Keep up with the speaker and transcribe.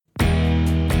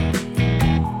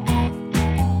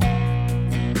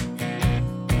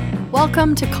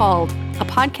Welcome to Called, a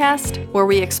podcast where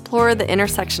we explore the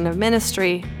intersection of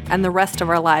ministry and the rest of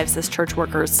our lives as church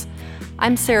workers.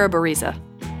 I'm Sarah Bariza.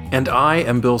 And I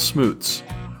am Bill Smoots.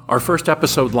 Our first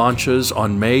episode launches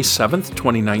on May 7th,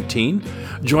 2019.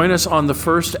 Join us on the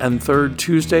first and third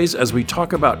Tuesdays as we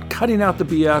talk about cutting out the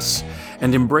BS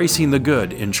and embracing the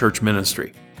good in church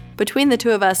ministry. Between the two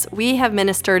of us, we have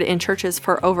ministered in churches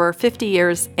for over 50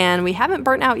 years, and we haven't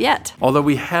burnt out yet. Although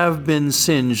we have been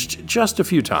singed just a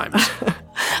few times.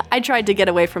 I tried to get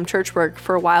away from church work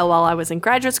for a while I was in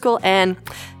graduate school, and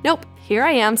nope, here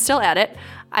I am, still at it.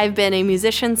 I've been a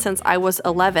musician since I was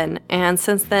 11, and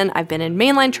since then I've been in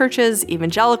mainline churches,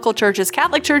 evangelical churches,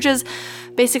 Catholic churches.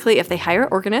 Basically, if they hire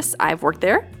organists, I've worked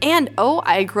there. And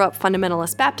I grew up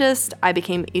Fundamentalist Baptist. I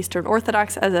became Eastern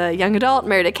Orthodox as a young adult,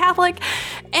 married a Catholic,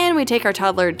 and we take our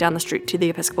toddler down the street to the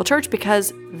Episcopal Church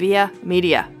because via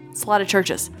media. It's a lot of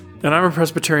churches. And I'm a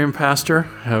Presbyterian pastor,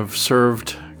 have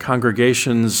served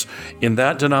congregations in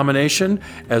that denomination,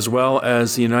 as well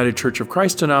as the United Church of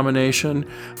Christ denomination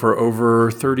for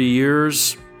over 30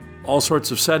 years. All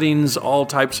sorts of settings, all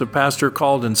types of pastor,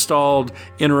 called, installed,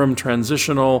 interim,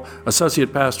 transitional,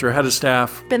 associate pastor, head of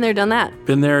staff. Been there, done that.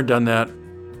 Been there, done that.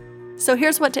 So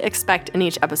here's what to expect in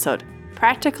each episode.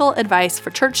 Practical advice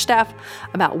for church staff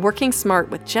about working smart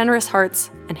with generous hearts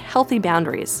and healthy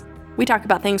boundaries. We talk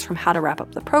about things from how to wrap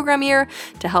up the program year,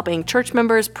 to helping church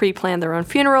members pre-plan their own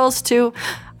funerals, to,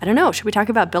 should we talk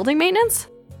about building maintenance?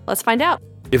 Let's find out.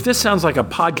 If this sounds like a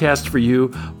podcast for you,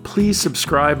 please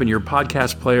subscribe in your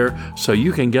podcast player so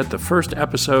you can get the first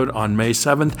episode on May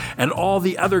 7th and all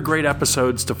the other great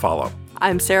episodes to follow.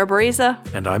 I'm Sarah Bariza.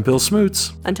 And I'm Bill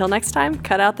Smoots. Until next time,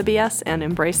 cut out the BS and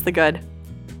embrace the good.